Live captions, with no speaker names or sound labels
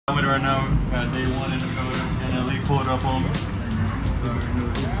right now. Got day one in the building. NLE pulled up on me.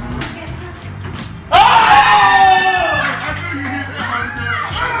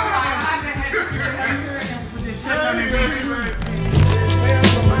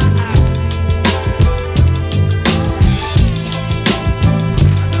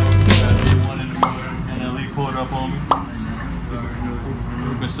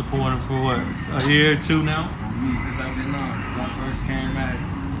 Been supporting for what, a year or two now? Since I've been on. When I first came back.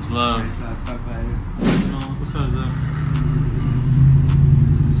 It's love. I stuck by it. What size is that?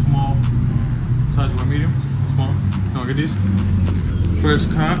 Small. What size you want? Medium? Small? You want to get these? First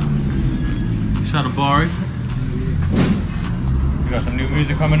cut. Shot a Bari. You got some new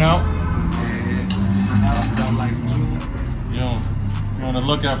music coming out? Yeah. Don't like You on the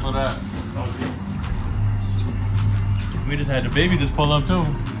lookout for that. We just had the baby just pull up too.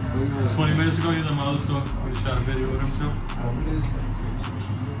 20 minutes ago, he was in my other store. We just shot a video with him too.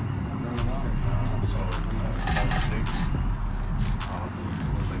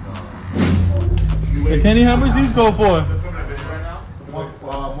 Hey, Kenny, how much these go for?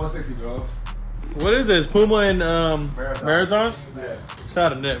 160, bro. What is this? Puma and Marathon? Yeah.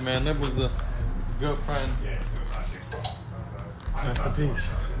 Shout out to Nick, man. That was a good friend. Rest in peace.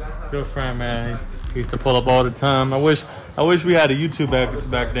 Good friend, man. He used to pull up all the time. I wish we had a YouTube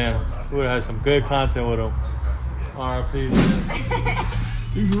back then. We would have had some good content with him. R.I.P.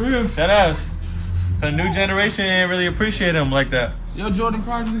 You for real? That ass. The new generation ain't really appreciate him like that. Your Jordan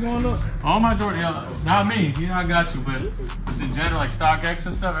prices going up? All my Jordan, not me. You know I got you, but just in general, like StockX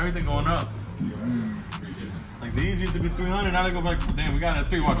and stuff, everything going up. Like these used to be 300, now they go back. Damn, we got it at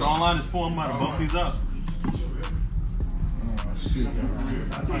 3. Watch, online is 4. I'm about to bump these up. Shit.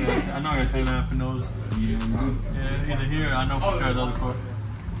 I know I gotta take that for those. Yeah, either here, I know for sure the other part.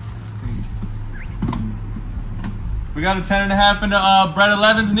 We got a 10.5 in the Bread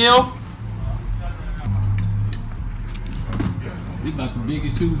 11s, Neil. These about the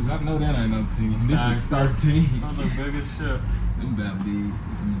biggest shoes. I know that ain't no team. This is 13. Those are big as shit. Them about big.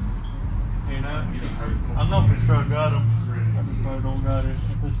 You know? I know for sure I got them. I probably don't got it.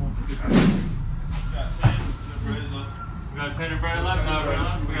 This one. We got 10 in Bread 11? No,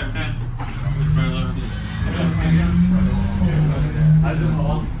 we got 10. Bread 11.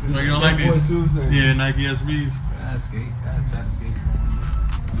 You don't like these? Yeah, Nike SBs. I skate. I try to skate.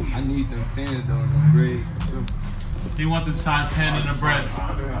 I need them 10s though, them grades for sure. He want the size 10 in the breads.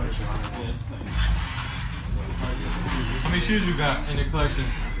 How many shoes you got in your collection?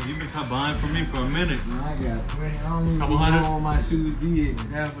 You've been buying for me for a minute. I got 20. I don't even Couple know hundred? all my shoes be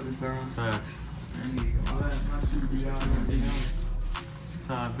half of the time. Facts. I need all that. My shoes be all in.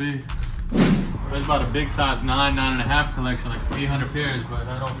 Size B. That's about a big size 9.5 collection, like 800 pairs, but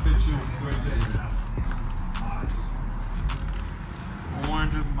that don't fit you.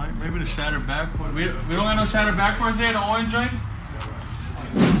 Orange, maybe the shattered backboard. We don't got no shattered backboards here, the orange joints.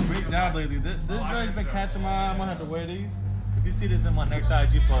 Great job lately. This joint's been catching my eye. I'm gonna have to wear these. If you see this in my next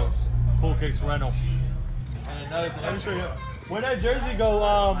IG post, CoolKicks rental. And another thing, let me show you. Where that jersey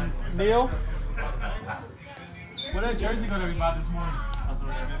go, Neil? Where that jersey go that we bought this morning?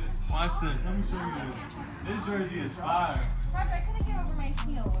 Watch this. Let me show you this. This jersey is fire. Roger, I couldn't get over my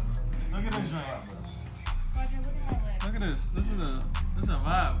heels. Look at this joint. Roger, look at my legs. Look at this. This is a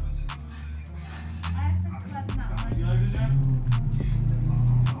vibe. I asked for that's not much. You like this joint?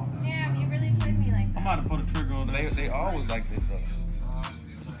 Damn, you really played me like that. I'm about to put a trigger on this. They always like this, though.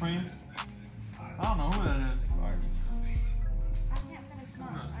 Supreme? I don't know who that is. I can't fit a small.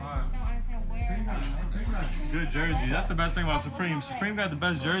 I just don't understand where. Good jersey. That's the best thing about Supreme. Supreme got the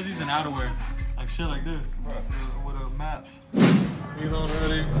best jerseys and outerwear. Like shit like this. With the maps. Elon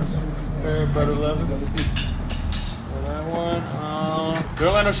ready. Pair of Bread 11. For that one. There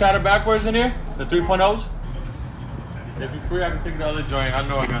don't no shattered backwards in here? The 3.0s? If you're free, I can take the other joint. I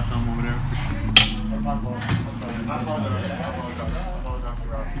know I got some over there.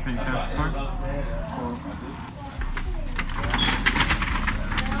 You think that's first?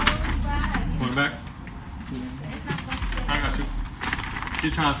 Going back? I got you.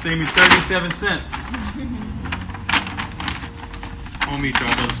 She's trying to save me 37 cents. I'll meet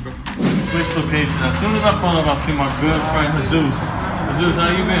y'all, brother. Switch locations. As soon as I pull up, I'll see my good friend Jesus. Jesus,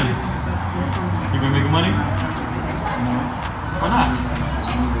 how you been? You been making money? Why not?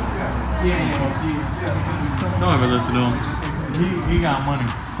 Don't ever listen to him. He got money.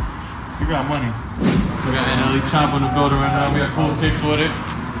 He got money. We got NLE Choppa in the building right now. We got CoolKicks with it.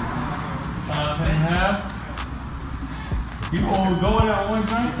 10.5. You gonna go with that one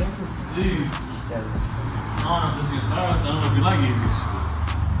drink? Jeez. I don't know if this is your style. I don't know if you like Yeezys.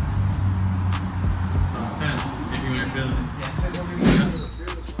 So it's 10. If you ain't feeling it.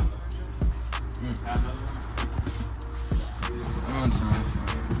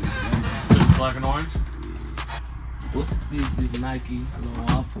 black and orange. What's this Nike little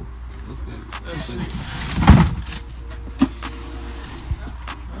waffle? What's that? Let's see.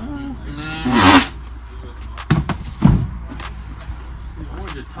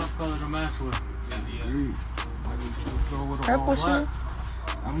 Orange a tough color to match with. Purple shoe.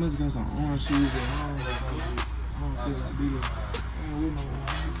 I must got some orange shoes at home.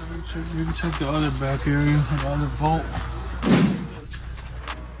 You can check the other back area, the other vault.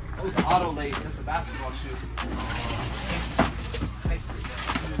 That was the auto lace. That's a basketball shoe.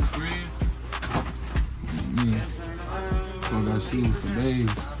 Green. I got shoes for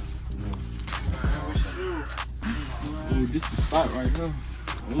days. Ooh, this is the spot right here.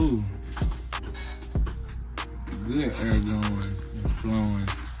 Ooh. Good air going and flowing.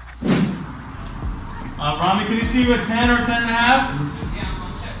 Rami, can you see you at 10 or 10 and a half?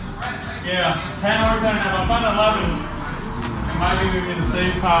 Yeah, 10 or 10 and a half. I'm on 11. It might be in the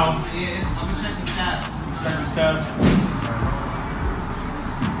same pile. Yeah, I'm gonna check the stats. Check the stats.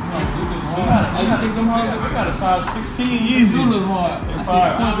 We got a size 16 Yeezys. You look hard.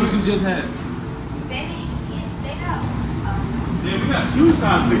 That's what you just had. Yeah, we got two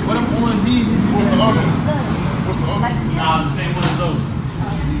size 16. What them orange Yeezys? What's the other one? What's the other one? Nah, the same one as those.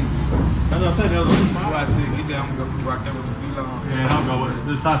 That's what I said, the other one. Well, I said, get down and go for rock that with the D-Long. Yeah, I'll go with it.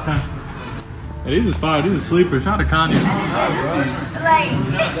 This is size 10. Yeah, these is fire. These are sleepers. Shout out to Kanye. Like,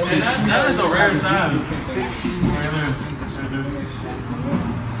 And that is a rare size. 16.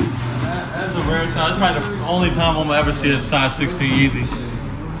 That's a rare size. That's probably the only time I'm gonna ever see a size 16 Yeezy.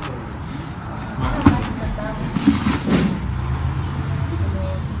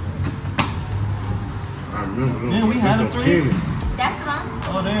 I remember them. Yeah, we had them three. Pennies. that's what I'm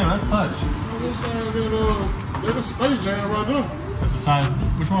saying. Oh damn, that's clutch. They're saying that, they're the Space Jam right there. That's a size.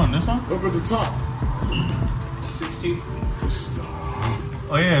 Which one? This one? Up at the top. 16.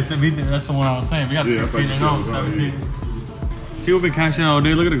 Oh yeah, so that's the one I was saying. We got Yeah, I 16 thought and you those, said it was 17. People been cashing out all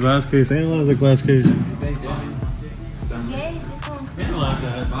day. Look at the glass case. They ain't love the glass case. Yes, it's going They ain't love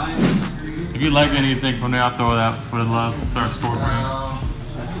that. If you like anything from there, I'll throw that for the love. Start store brand.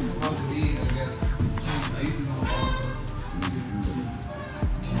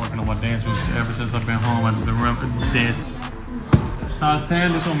 I'm working on my dance moves ever since I've been home. I've been running dance. Size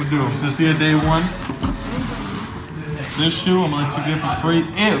 10, this is what I'm gonna do. Since here day one, this shoe I'm gonna let you get for free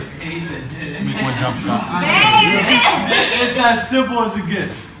if you make one jump shot. It's as simple as it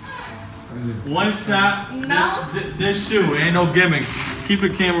gets. One shot, this shoe, ain't no gimmicks. Keep the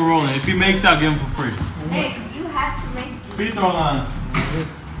camera rolling. If he makes out, give him for free. Hey, you have to make it. Free throw line.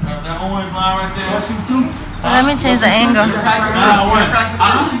 That orange line right there. Let me change the angle.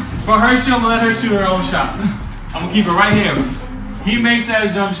 For her shoe, I'm gonna let her shoot her own shot. I'm gonna keep it right here. He makes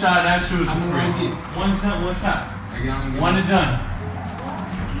that jump shot, that shoe is for free. One shot, one shot. One and done.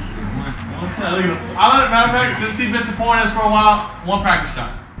 One shot. Look at him. Matter of fact, since he's been supporting us for a while, one practice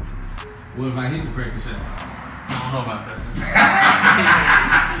shot. What if I hit the practice shot? I don't know about that.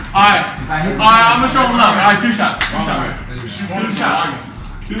 Alright, I'm gonna show him love. Alright, two shots.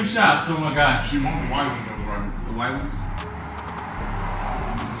 Two shots, oh my god. She want the white one though, right? The white ones?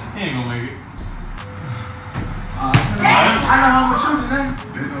 He ain't gonna make it. I know how much shoe today.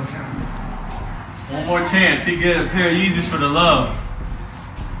 They don't count. One more chance. He get a pair of Yeezys for the love.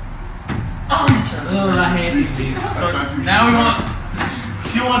 Oh, I had these Jesus. So now we want.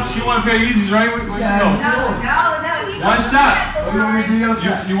 She want a pair of Yeezys, right? Where you go? No, he One shot. You want me to do your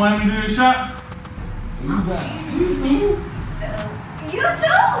shot? You want me to do your shot? You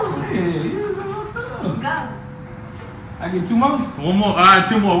too. Go. I get two more? One more. All right,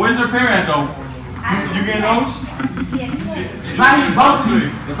 two more. Where's her pair at though? You getting those? If I get both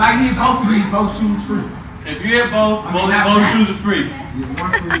of these, both shoes free. If you get both shoes are free.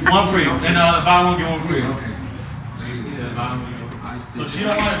 One free. And buy one get one free. Okay. So she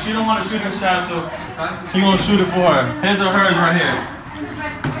don't want to shoot her shot, so he gonna shoot it for her. His or hers right here.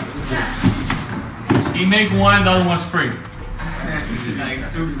 He make one, the other one's free.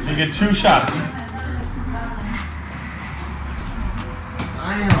 You get two shots.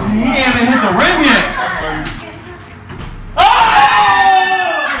 He ain't even hit the rim yet. Oh!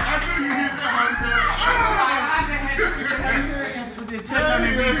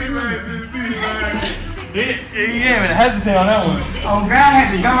 He ain't even hesitate on that one. Oh, God, I had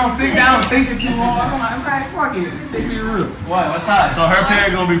to go think down and think it too long. I'm like, fuck it. Think me real. What? What's that? So her pair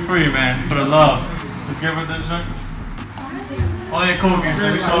gonna be free, man, for the love. Just give her this drink. Oh yeah, CoolKicks,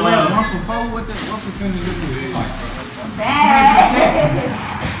 baby. So love. What percentage is it?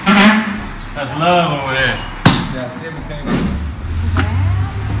 That's love over there. Yeah, 17.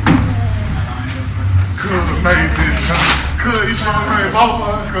 Could have made this jump. Could, you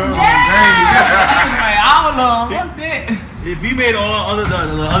If he made all the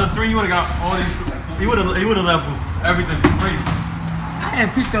other three, he would have got all these. He would have left with everything for free. I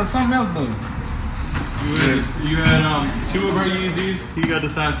had picked up something else though. You had 2 of her Yeezys. He got the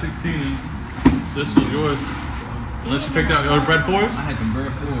size 16. And this was yours. Unless you picked out your bread fours. I had the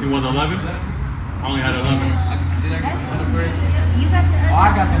bread fours. You was 11. I only had 11. You got the other. Oh, I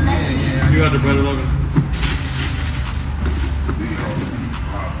got the yeah. You got the bread 11.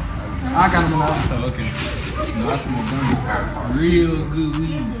 I got them all. So okay. No, I smoke them. Real good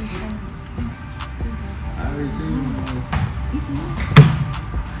weed. I already seen them.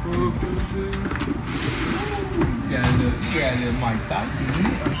 She had a little Mike Tyson.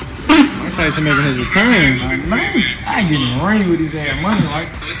 Mike Tyson making his return. I ain't getting ring with his ass money. Like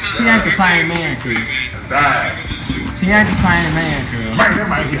he ain't the same man, cuz. He ain't the same man, cuz. Man, that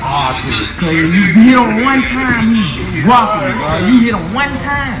might be hard to it. So you hit him one time, he dropping, bro. You hit him one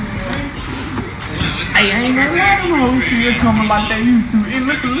time. Hey, I ain't gonna lie, them hoes still coming like they used to. It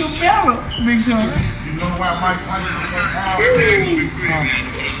look a little better, Big Sean. You know why Mike Tyson is so out?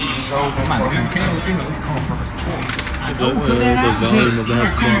 I'm not gonna kill him. Come from the court. I The volume of the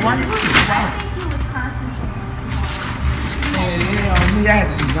house I think he was concentrating. Yeah, me, I had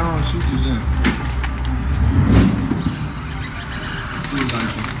to just go and shoot this in.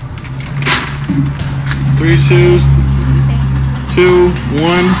 3 shoes. 2,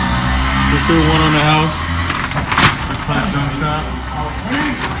 1. We threw 1 on the house. Clap jump shot.